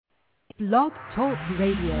Blog Talk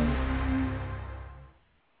Radio.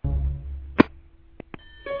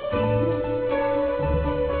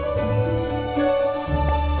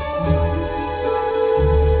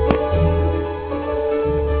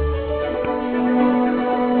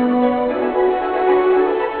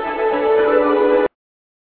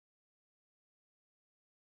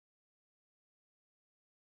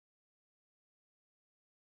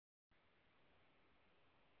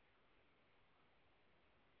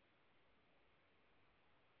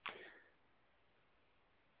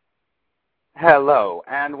 Hello,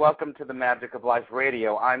 and welcome to the Magic of Life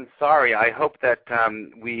Radio. I'm sorry, I hope that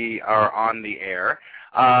we are on the air.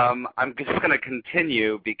 I'm just going to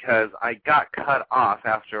continue because I got cut off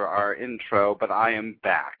after our intro, but I am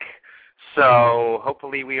back. So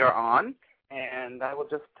hopefully we are on, and I will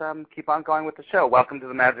just keep on going with the show. Welcome to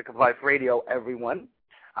the Magic of Life Radio, everyone.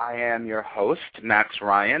 I am your host, Max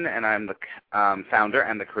Ryan, and I'm the founder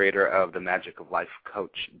and the creator of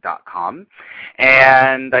themagicoflifecoach.com.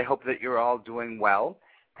 And I hope that you're all doing well.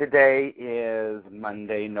 Today is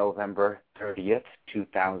Monday, November 30th,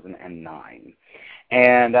 2009.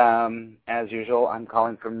 And as usual, I'm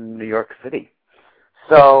calling from New York City.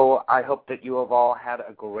 So I hope that you have all had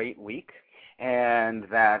a great week and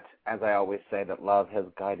that, as I always say, that love has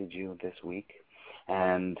guided you this week.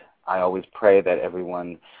 And I always pray that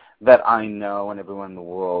everyone that I know and everyone in the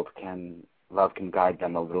world love can guide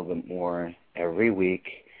them a little bit more every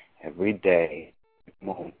week, every day, every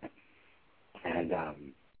moment. And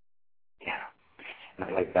and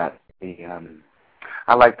I like that.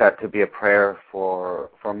 I like that to be a prayer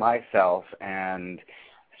for myself, and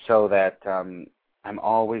so that I'm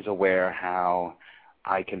always aware how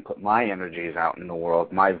I can put my energies out in the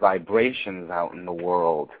world, my vibrations out in the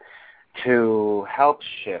world, to help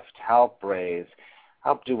shift, help raise,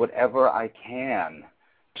 help do whatever I can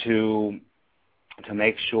to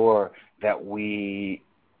make sure that we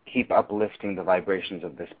keep uplifting the vibrations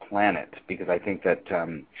of this planet, because I think that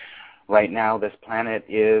right now this planet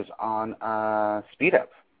is on a speed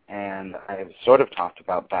up, and I sort of talked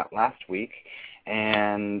about that last week,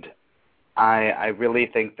 and I really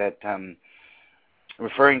think that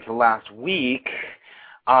referring to last week,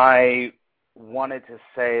 I wanted to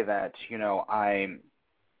say that,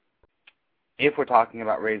 if we're talking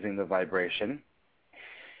about raising the vibration,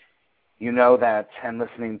 that, and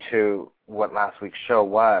listening to what last week's show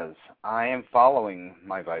was, I am following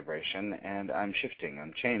my vibration, and I'm shifting,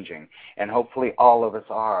 I'm changing, and hopefully all of us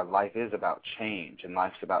are. Life is about change, and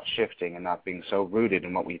life's about shifting and not being so rooted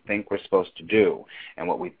in what we think we're supposed to do and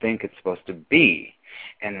what we think it's supposed to be,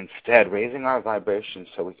 and instead raising our vibrations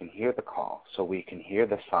so we can hear the call, so we can hear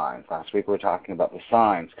the signs. Last week we were talking about the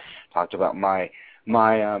signs, talked about my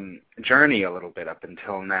journey a little bit up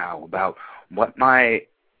until now, about what my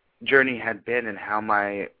journey had been and how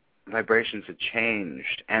my vibrations had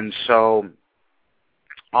changed. And so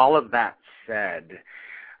all of that said,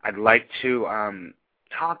 I'd like to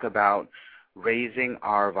talk about raising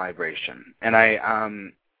our vibration. And I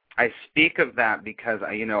speak of that because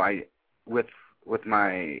I with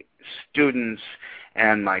my students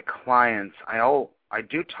and my clients, I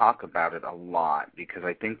do talk about it a lot, because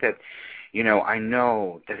I think that I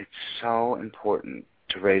know that it's so important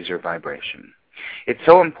to raise your vibration. It's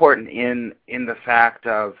so important in the fact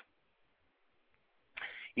of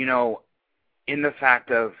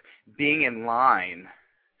being in line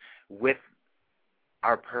with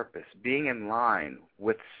our purpose, being in line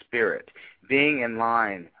with spirit, being in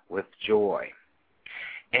line with joy.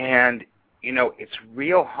 And, it's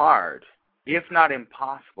real hard, if not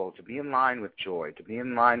impossible, to be in line with joy, to be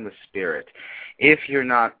in line with spirit, if you're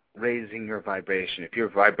not raising your vibration, if your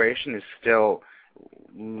vibration is still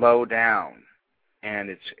low down, and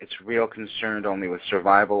it's real concerned only with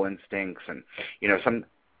survival instincts, and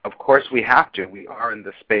of course we are in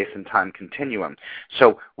the space and time continuum,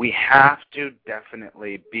 so we have to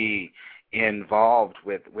definitely be involved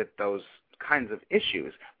with those kinds of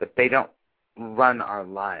issues, but they don't run our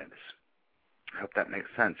lives. I hope that makes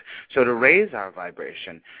sense. So to raise our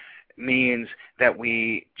vibration means that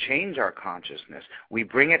we change our consciousness, we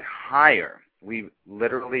bring it higher. We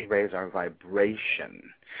literally raise our vibration.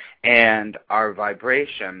 And our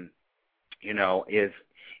vibration, is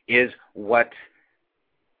what,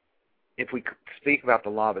 if we speak about the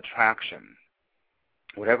law of attraction,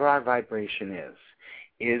 whatever our vibration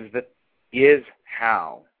is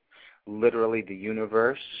how literally the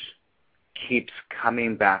universe keeps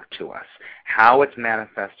coming back to us, how it's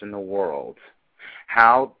manifest in the world,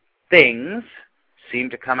 how things seem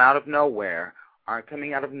to come out of nowhere, aren't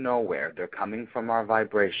coming out of nowhere. They're coming from our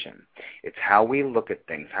vibration. It's how we look at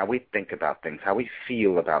things, how we think about things, how we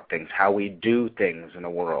feel about things, how we do things in the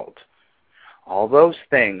world. All those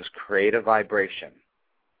things create a vibration.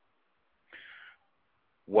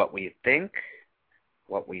 What we think,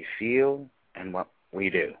 what we feel, and what we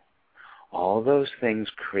do. All those things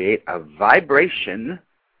create a vibration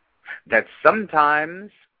that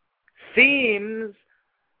sometimes seems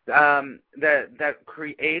that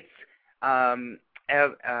creates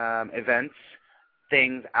events,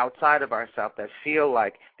 things outside of ourselves that feel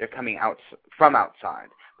like they're coming out from outside,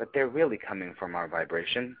 but they're really coming from our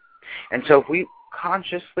vibration. And so if we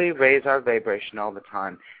consciously raise our vibration all the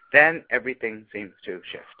time, then everything seems to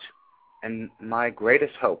shift. And my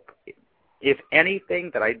greatest hope, if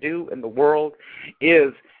anything that I do in the world,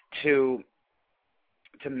 is to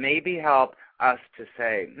maybe help us to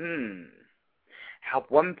say,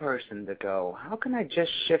 help one person to go, how can I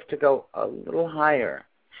just shift to go a little higher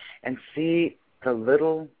and see the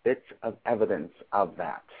little bits of evidence of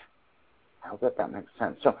that. I hope that makes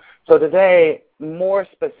sense. So today, more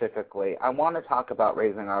specifically, I want to talk about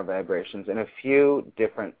raising our vibrations in a few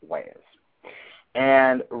different ways.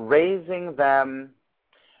 And raising them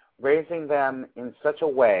in such a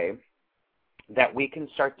way that we can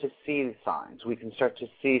start to see signs, we can start to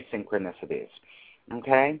see synchronicities.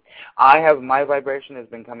 Okay? My vibration has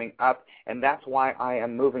been coming up, and that's why I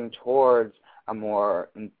am moving towards a more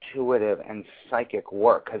intuitive and psychic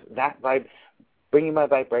work, because that bringing my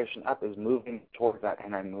vibration up is moving towards that,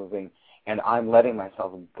 and I'm letting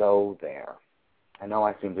myself go there. I know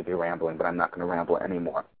I seem to be rambling, but I'm not going to ramble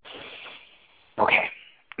anymore. Okay.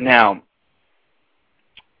 Now,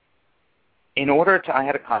 I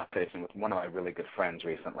had a conversation with one of my really good friends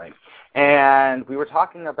recently, and we were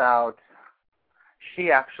talking about,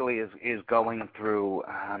 she actually is going through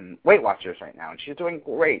Weight Watchers right now, and she's doing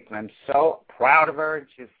great, and I'm so proud of her, and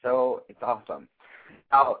it's awesome.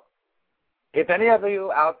 Now, if any of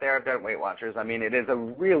you out there have done Weight Watchers, I mean, it is a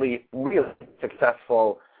really, really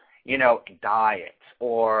successful, diet,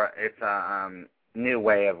 or it's a new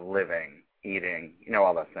way of living, eating,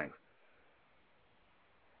 all those things.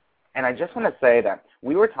 And I just want to say that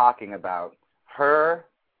we were talking about her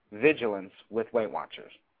vigilance with Weight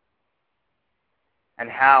Watchers and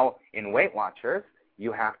how in Weight Watchers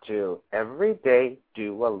you have to every day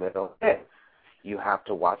do a little bit. You have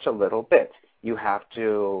to watch a little bit. You have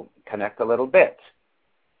to connect a little bit,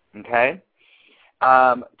 okay,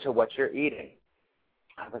 to what you're eating.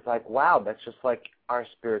 I was like, wow, that's just like our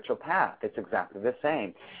spiritual path. It's exactly the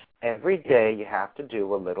same. Every day you have to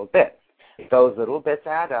do a little bit. Those little bits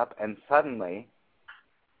add up, and suddenly,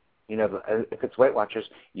 if it's Weight Watchers,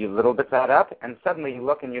 little bits add up, and suddenly you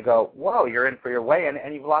look and you go, whoa, you're in for your weigh-in,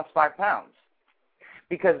 and you've lost 5 pounds.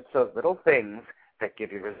 Because it's those little things that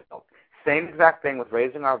give you results. Same exact thing with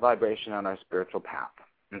raising our vibration on our spiritual path,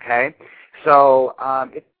 okay? So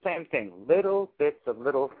it's the same thing, little bits of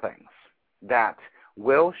little things that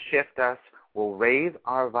will shift us, will raise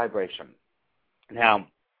our vibration. Now,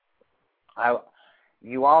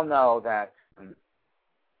 you all know that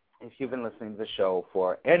if you've been listening to the show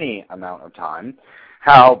for any amount of time,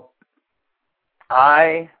 how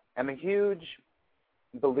I am a huge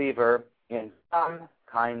believer in some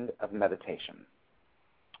kind of meditation.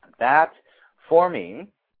 That, for me,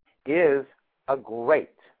 is a great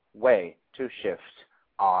way to shift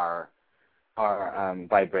our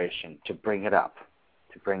vibration, to bring it up.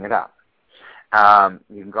 You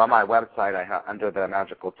can go on my website. Under the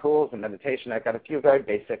magical tools and meditation, I've got a few very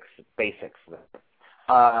basics there.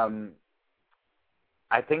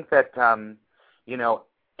 I think that,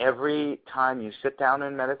 every time you sit down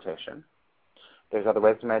in meditation, there's other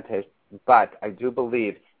ways to meditate, but I do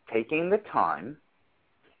believe taking the time,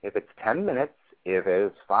 if it's 10 minutes, if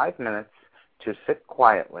it's 5 minutes, to sit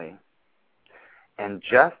quietly and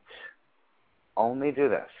just only do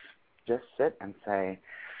this. Just sit and say,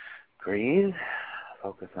 breathe,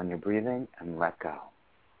 focus on your breathing, and let go.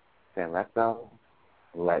 Say, let go,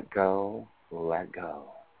 let go, let go,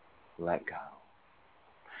 let go.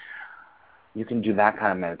 You can do that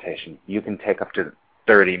kind of meditation. You can take up to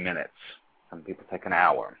 30 minutes. Some people take an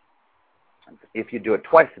hour. If you do it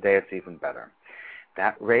twice a day, it's even better.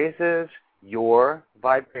 That raises your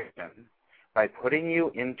vibration by putting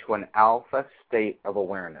you into an alpha state of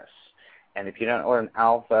awareness. And if you don't know what an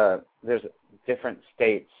alpha, there's different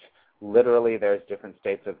states. Literally, there's different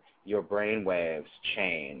states of your brain waves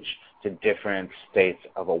change to different states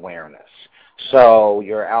of awareness. So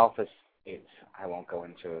your alpha states, I won't go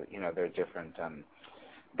into,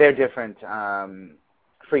 they're different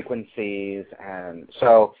frequencies, and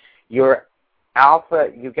so your alpha,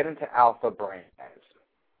 you get into alpha brain waves.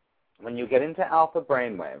 When you get into alpha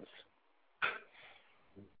brain waves,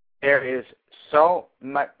 there is so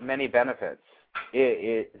many benefits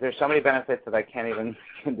there's so many benefits that I can't even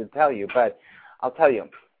begin to tell you. But I'll tell you,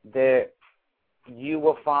 you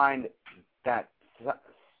will find that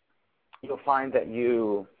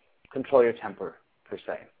you control your temper, per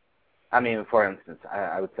se. I mean, for instance,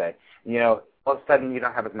 I would say, all of a sudden you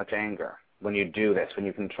don't have as much anger when you do this, when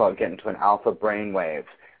you get into an alpha brainwave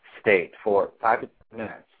state for 5 to 10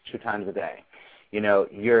 minutes, 2 times a day.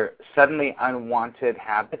 Your suddenly unwanted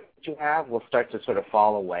habits that you have will start to sort of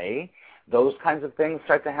fall away. Those kinds of things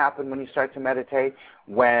start to happen when you start to meditate.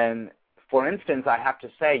 When, for instance, I have to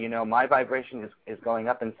say, my vibration is going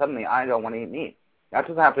up and suddenly I don't want to eat meat. That's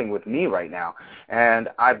what's happening with me right now. And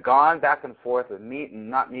I've gone back and forth with meat and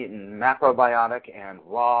not meat and macrobiotic and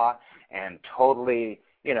raw and totally,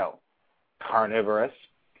 carnivorous.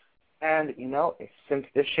 And, since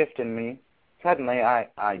this shift in me, suddenly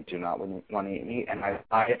I do not want to eat meat, and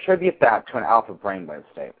I attribute that to an alpha brainwave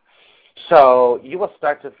state. So you will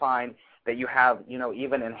start to find that you have,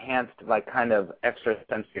 even enhanced, kind of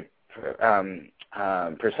extrasensory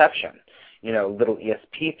perception. Little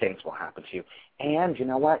ESP things will happen to you. And you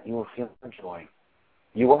know what? You will feel joy.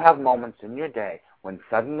 You will have moments in your day when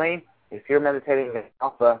suddenly, if you're meditating in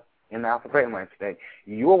the alpha brainwave state,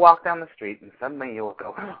 you will walk down the street and suddenly you will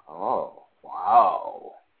go, oh,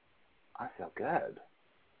 wow, I feel good.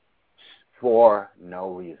 For no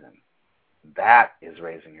reason. That is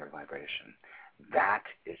raising your vibration. That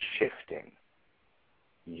is shifting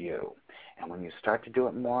you. And when you start to do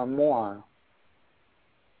it more and more,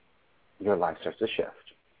 your life starts to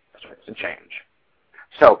shift, starts to change.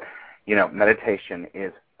 So, meditation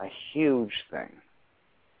is a huge thing.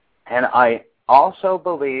 And I also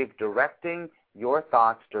believe directing your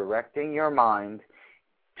thoughts, directing your mind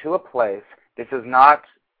to a place, this is not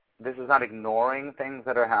ignoring things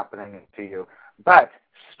that are happening to you, but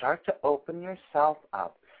start to open yourself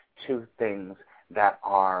up to things that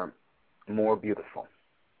are more beautiful.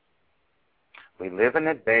 We live in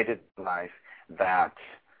a dated life that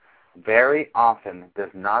very often does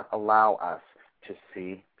not allow us to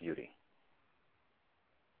see beauty,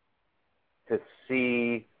 to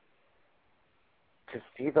see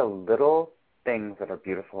the little things that are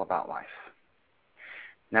beautiful about life.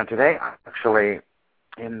 Now today, actually,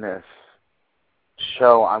 in this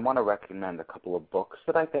show, I want to recommend a couple of books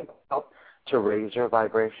that I think help to raise your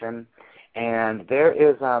vibration. And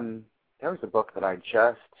there's a book that I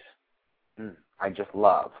just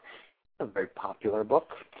love. It's a very popular book,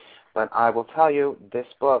 but I will tell you, this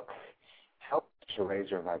book helps to raise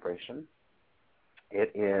your vibration.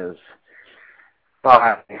 It is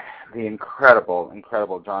by the incredible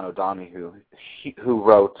John O'Donohue, who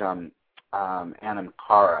wrote Anand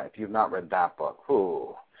Kara. If you've not read that book,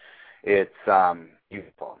 it's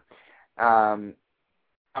beautiful. John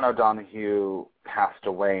O'Donohue passed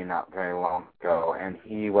away not very long ago, and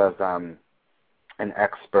he was an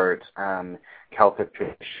expert on Celtic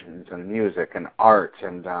traditions and music and art,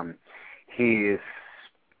 and he's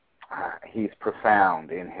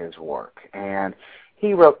profound in his work. And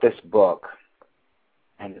he wrote this book,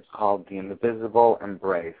 and it's called The Invisible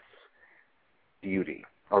Embrace Beauty,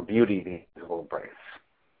 or Beauty, the Invisible Embrace.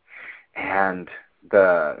 And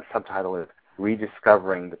the subtitle is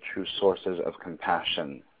Rediscovering the True Sources of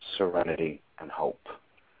Compassion, Serenity, and Hope.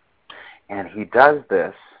 And he does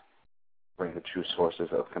this, bring the true sources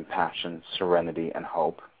of compassion, serenity, and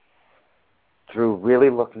hope, through really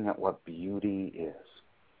looking at what beauty is.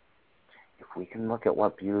 If we can look at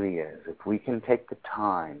what beauty is, if we can take the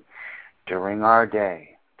time during our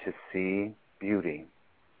day to see beauty,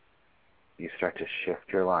 you start to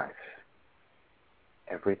shift your life.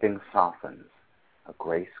 Everything softens. A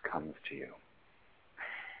grace comes to you.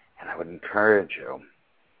 And I would encourage you,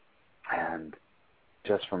 and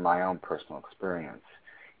just from my own personal experience,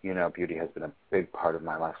 beauty has been a big part of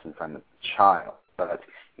my life since I'm a child. But,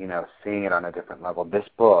 seeing it on a different level, this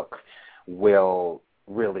book will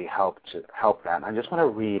really help that. And I just want to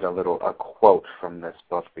read a quote from this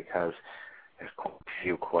book, because there's quite a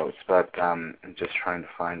few quotes, but I'm just trying to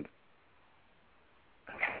find.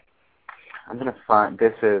 Okay, I'm going to find.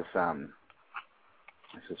 This is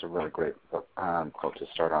a really great book, quote to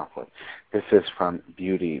start off with. This is from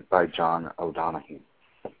Beauty by John O'Donohue.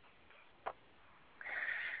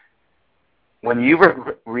 When you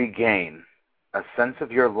regain a sense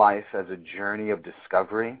of your life as a journey of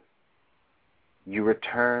discovery, you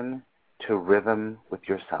return to rhythm with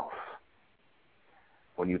yourself.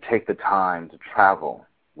 When you take the time to travel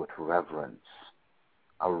with reverence,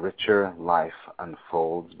 a richer life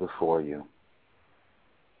unfolds before you.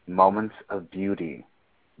 Moments of beauty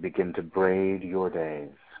begin to braid your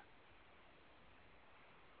days.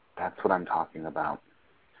 That's what I'm talking about.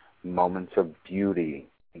 Moments of beauty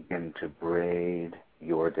begin to braid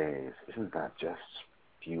your days. Isn't that just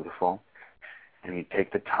beautiful? And you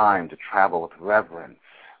take the time to travel with reverence,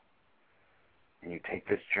 and you take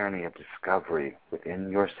this journey of discovery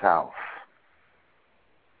within yourself,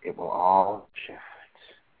 it will all shift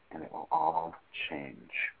and it will all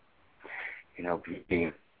change. You know,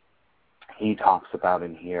 he talks about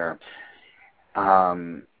in here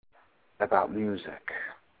about music,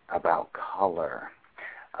 about color,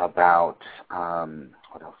 about,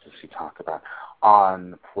 what else does he talk about?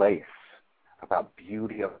 On place, about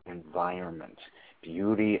beauty of environment,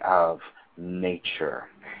 beauty of nature,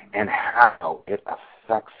 and how it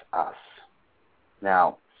affects us.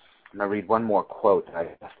 Now, I'm going to read one more quote that I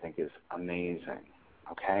just think is amazing,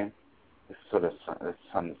 okay? This sort of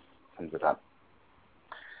sums it up.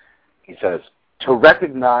 He says, "To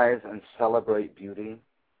recognize and celebrate beauty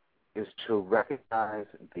is to recognize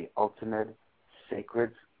the ultimate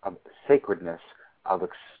sacredness of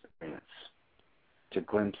experience, to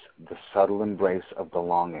glimpse the subtle embrace of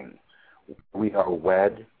belonging. We are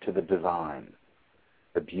wed to the divine,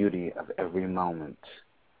 the beauty of every moment,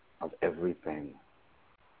 of everything."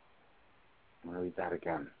 I'm going to read that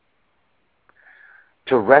again.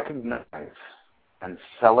 To recognize and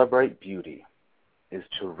celebrate beauty is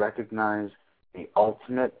to recognize the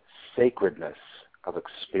ultimate sacredness of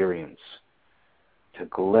experience, to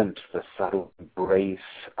glimpse the subtle embrace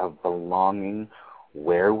of belonging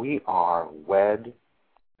where we are wed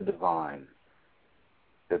to the divine,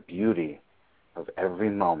 the beauty of every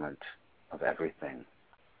moment, of everything.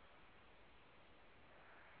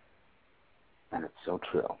 And it's so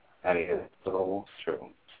true. And it is so true.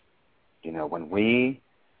 You know, when we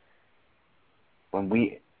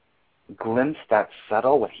glimpse that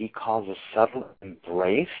subtle, what he calls a subtle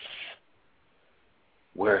embrace,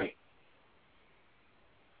 where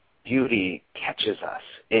beauty catches us.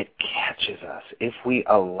 It catches us. If we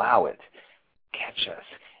allow it, catch us.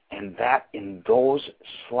 And that in those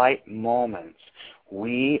slight moments,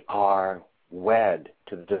 we are wed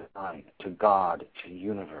to the divine, to God, to the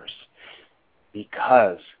universe,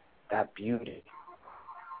 because that beauty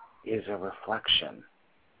is a reflection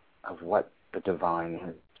of what the divine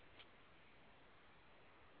is.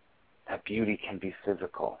 That beauty can be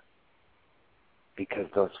physical, because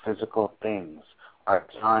those physical things are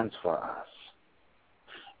signs for us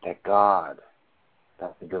that God,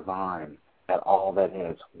 that the divine, that all that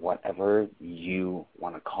is, whatever you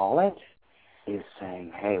want to call it, is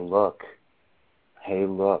saying, hey, look,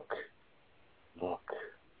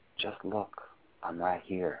 just look, I'm right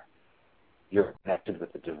here. You're connected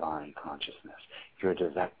with the divine consciousness. You're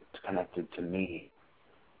connected to me.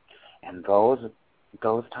 And those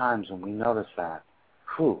times when we notice that,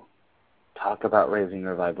 talk about raising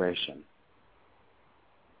your vibration.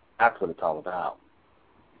 That's what it's all about.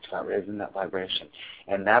 It's about raising that vibration.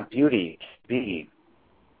 And that beauty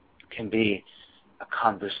can be a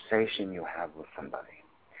conversation you have with somebody.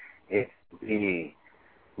 It can be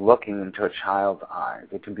looking into a child's eyes.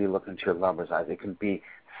 It can be looking into your lover's eyes. It can be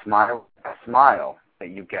a smile that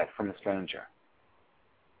you get from a stranger.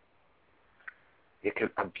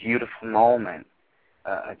 A beautiful moment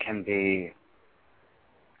can be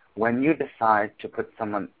when you decide to put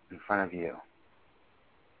someone in front of you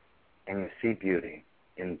and you see beauty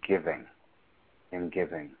in giving.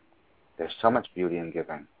 There's so much beauty in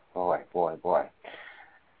giving. Boy.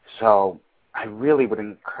 So I really would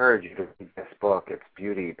encourage you to read this book. It's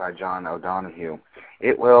Beauty by John O'Donohue.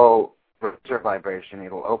 It will raise your vibration.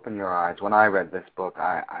 It will open your eyes. When I read this book,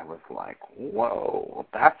 I was like, whoa,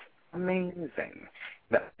 that's amazing.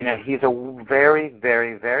 You know, he's a very,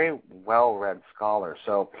 very, very well-read scholar.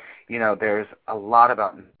 So, you know, there's a lot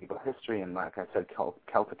about medieval history and, like I said,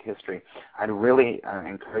 Celtic history. I'd really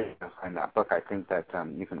encourage you to find that book. I think that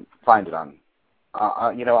you can find it on,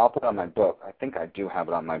 I'll put it on my book. I think I do have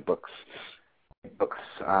it on my books,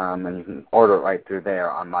 and you can order it right through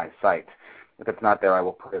there on my site. If it's not there, I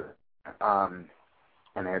will put it. And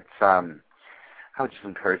it's, I would just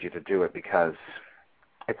encourage you to do it because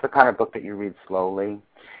it's the kind of book that you read slowly,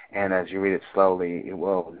 and as you read it slowly, it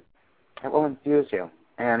will infuse you,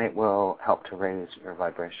 and it will help to raise your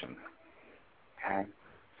vibration. Okay?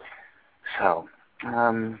 So,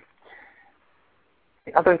 the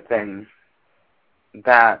other thing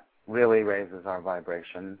that really raises our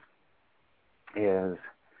vibration is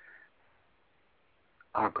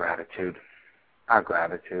our gratitude. Our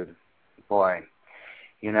gratitude. Boy,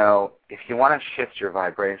 you know, if you want to shift your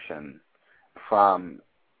vibration from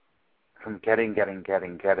getting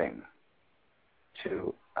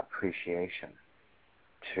to appreciation,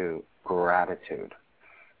 to gratitude.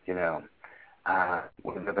 You know,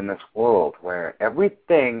 we live in this world where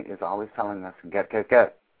everything is always telling us get.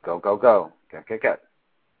 Go, go, go. Get, get, get.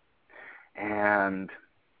 And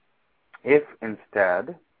if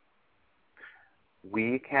instead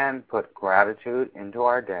we can put gratitude into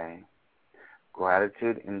our day,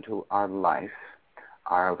 gratitude into our life,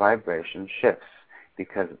 our vibration shifts,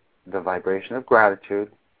 because the vibration of gratitude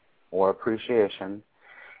or appreciation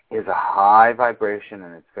is a high vibration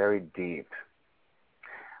and it's very deep.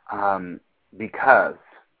 Because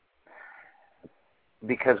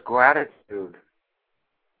gratitude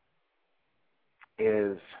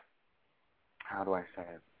is, how do I say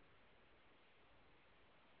it?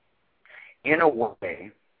 In a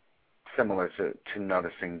way, similar to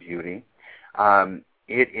noticing beauty,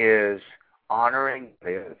 it is honoring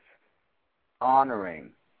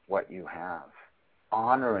what you have,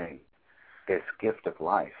 honoring this gift of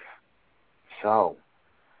life. So,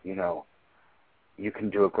 you can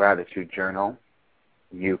do a gratitude journal.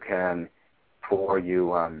 You can, before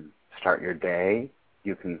you start your day,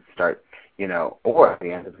 you can start, or at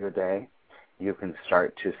the end of your day, you can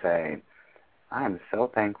start to say, I am so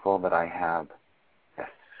thankful that I have this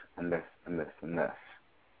and this and this and this.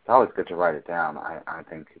 It's always good to write it down. I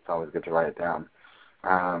think it's always good to write it down.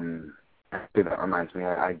 That reminds me,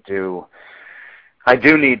 I do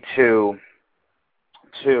need to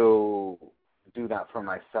do that for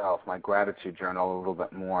myself, my gratitude journal, a little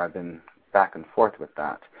bit more. I've been back and forth with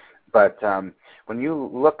that. But when you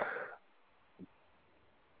look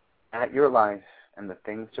at your life and the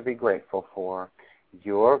things to be grateful for,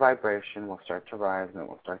 your vibration will start to rise and it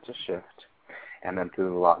will start to shift. And then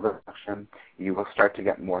through the law of attraction, you will start to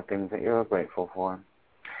get more things that you're grateful for.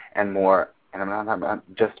 And more, and I'm not talking about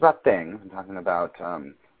just about things, I'm talking about,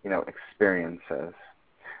 experiences,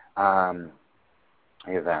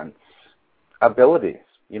 events, abilities.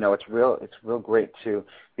 It's real great to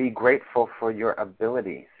be grateful for your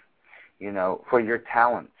abilities, for your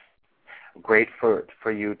talents. Great for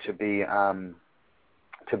you to be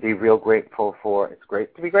real grateful for. It's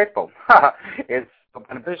great to be grateful. It's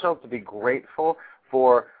beneficial to be grateful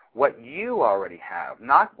for what you already have,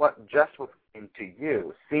 not what just what's into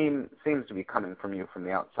you seems to be coming from you from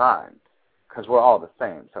the outside, because we're all the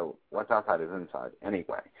same. So what's outside is inside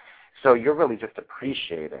anyway. So you're really just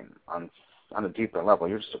appreciating on a deeper level.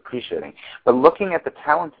 You're just appreciating, but looking at the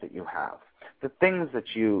talents that you have, the things that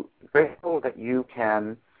grateful that you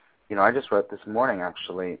can. I just wrote this morning,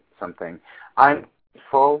 actually, something. I'm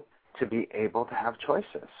grateful to be able to have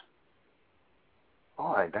choices.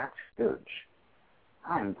 Boy, that's huge.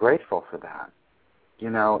 I'm grateful for that.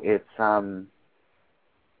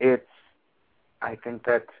 I think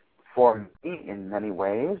that for me, in many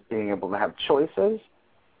ways, being able to have choices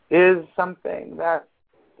is something that,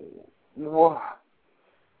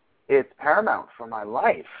 it's paramount for my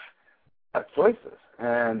life. Have choices.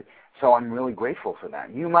 And so I'm really grateful for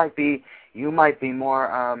that. You might be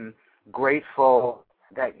more grateful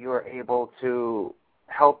that you're able to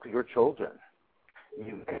help your children.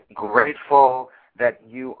 You might be grateful that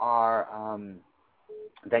you are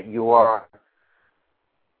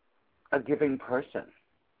a giving person.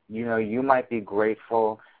 You might be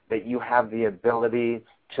grateful that you have the ability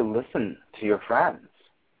to listen to your friends.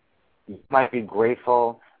 You might be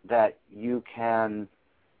grateful that you can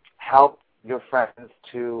help your friends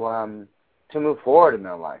to move forward in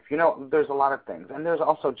their life. There's a lot of things. And there's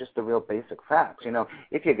also just the real basic facts.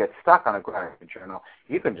 If you get stuck on a gratitude journal,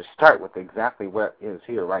 you can just start with exactly what is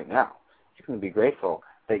here right now. You can be grateful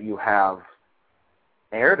that you have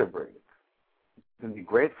air to breathe. You can be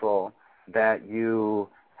grateful that you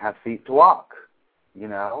have feet to walk,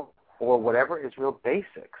 or whatever is real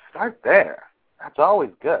basic. Start there. That's always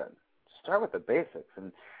good. Start with the basics.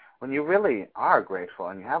 And when you really are grateful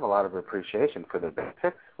and you have a lot of appreciation for the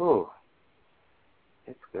basics,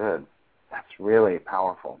 it's good. That's really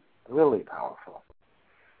powerful. Really powerful.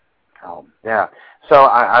 Yeah. So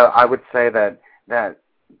I would say that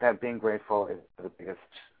being grateful is the biggest,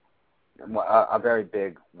 a very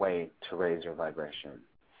big way to raise your vibration.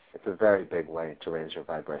 It's a very big way to raise your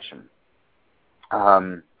vibration.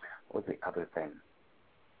 What was the other thing?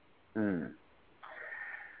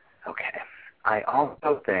 Okay. I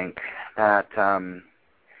also think that,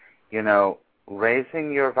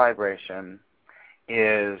 raising your vibration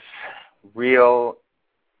is real.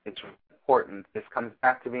 It's important. This comes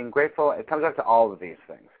back to being grateful. It comes back to all of these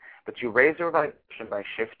things. But you raise your vibration by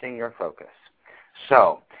shifting your focus.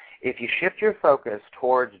 So if you shift your focus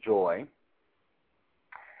towards joy,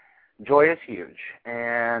 joy is huge.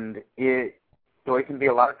 And joy can be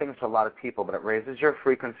a lot of things to a lot of people, but it raises your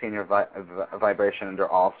frequency and your vibration under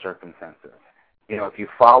all circumstances. If you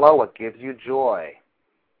follow what gives you joy,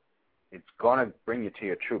 it's going to bring you to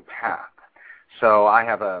your true path. So I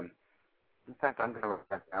have a In fact, I'm going to write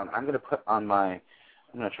that down. I'm going to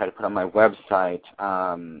try to put on my website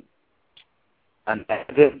an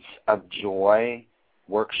evidence of joy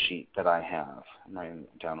worksheet that I have. I'm writing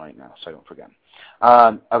it down right now so I don't forget.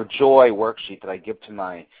 Of joy worksheet that I give to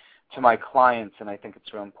my clients, and I think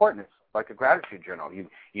it's real important. It's like a gratitude journal.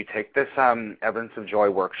 You take this evidence of joy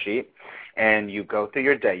worksheet, and you go through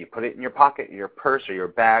your day. You put it in your pocket, your purse, or your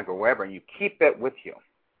bag, or wherever, and you keep it with you.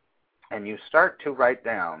 And you start to write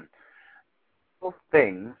down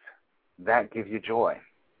things that give you joy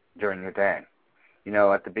during your day.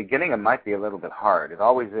 At the beginning, it might be a little bit hard. It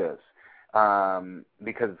always is,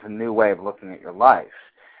 because it's a new way of looking at your life.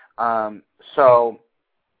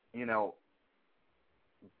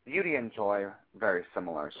 Beauty and joy are very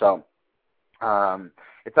similar. So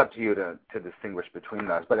it's up to you to distinguish between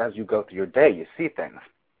those. But as you go through your day, you see things.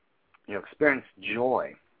 You experience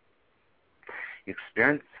joy. You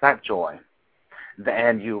experience that joy,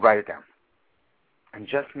 and you write it down. And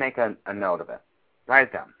just make a note of it. Write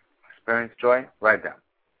it down. Experience joy, write it down.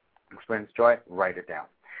 Experience joy, write it down.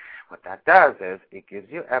 What that does is it gives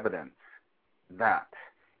you evidence that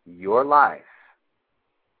your life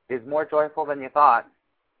is more joyful than you thought.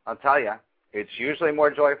 I'll tell you, it's usually more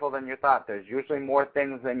joyful than you thought. There's usually more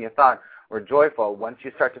things than you thought were joyful once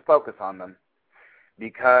you start to focus on them,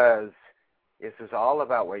 because this is all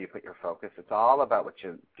about where you put your focus. It's all about what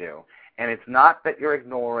you do. And it's not that you're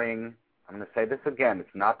ignoring, I'm going to say this again, it's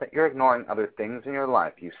not that you're ignoring other things in your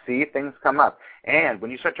life. You see things come up. And when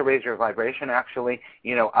you start to raise your vibration, actually,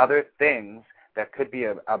 other things that could be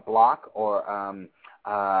a block or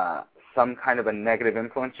some kind of a negative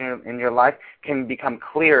influence in your life can become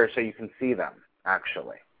clearer so you can see them,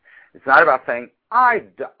 actually. It's not about saying,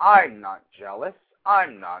 I'm not jealous,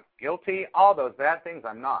 I'm not guilty, all those bad things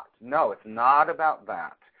I'm not. No, it's not about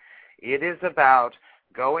that. It is about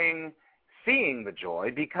seeing the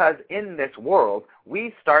joy, because in this world,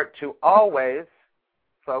 we start to always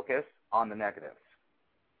focus on the negatives.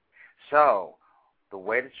 So the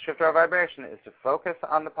way to shift our vibration is to focus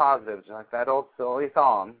on the positives, like that old silly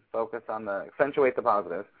song, accentuate the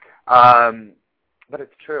positives. But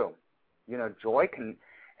it's true. Joy can,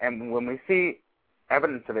 and when we see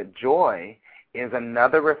evidence of it, joy is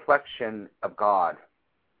another reflection of God.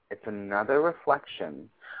 It's another reflection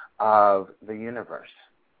of the universe.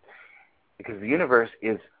 Because the universe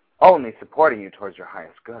is only supporting you towards your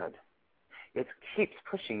highest good. It keeps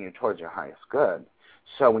pushing you towards your highest good.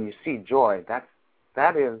 So when you see joy, that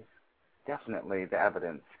is definitely the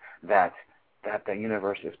evidence that the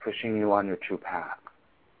universe is pushing you on your true path.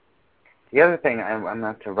 The other thing, I'm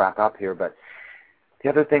not to wrap up here, but the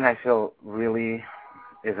other thing I feel really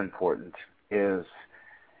is important is,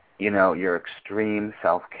 your extreme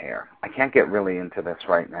self-care. I can't get really into this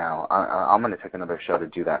right now. I'm going to take another show to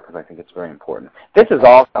do that because I think it's very important. This is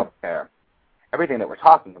all self-care. Everything that we're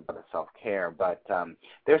talking about is self-care, but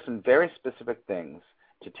there's some very specific things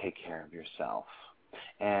to take care of yourself.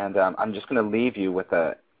 And I'm just going to leave you with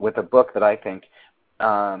a book that I think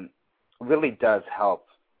really does help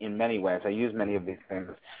in many ways. I use many of these things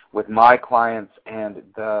with my clients, and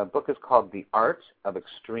the book is called The Art of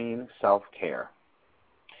Extreme Self-Care.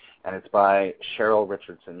 And it's by Cheryl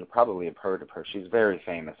Richardson. You probably have heard of her. She's very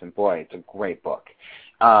famous, and boy, it's a great book.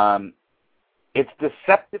 It's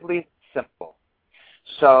deceptively simple.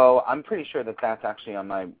 So I'm pretty sure that that's actually on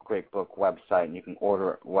my Great Book website, and you can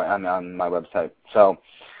order it on my website. So,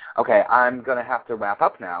 okay, I'm going to have to wrap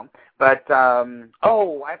up now. But, I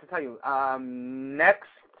have to tell you,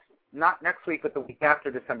 not next week, but the week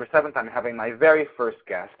after, December 7th, I'm having my very first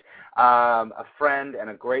guest, a friend and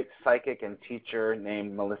a great psychic and teacher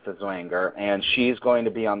named Melissa Zwanger, and she's going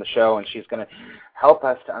to be on the show, and she's going to help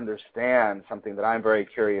us to understand something that I'm very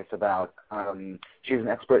curious about. She's an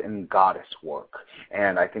expert in goddess work,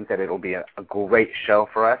 and I think that it'll be a great show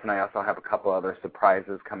for us, and I also have a couple other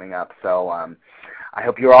surprises coming up, so I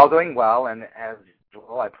hope you're all doing well, and as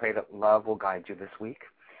usual, I pray that love will guide you this week,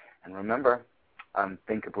 and remember,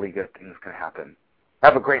 unthinkably good things can happen.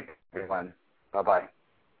 Have a great day, everyone. Bye-bye.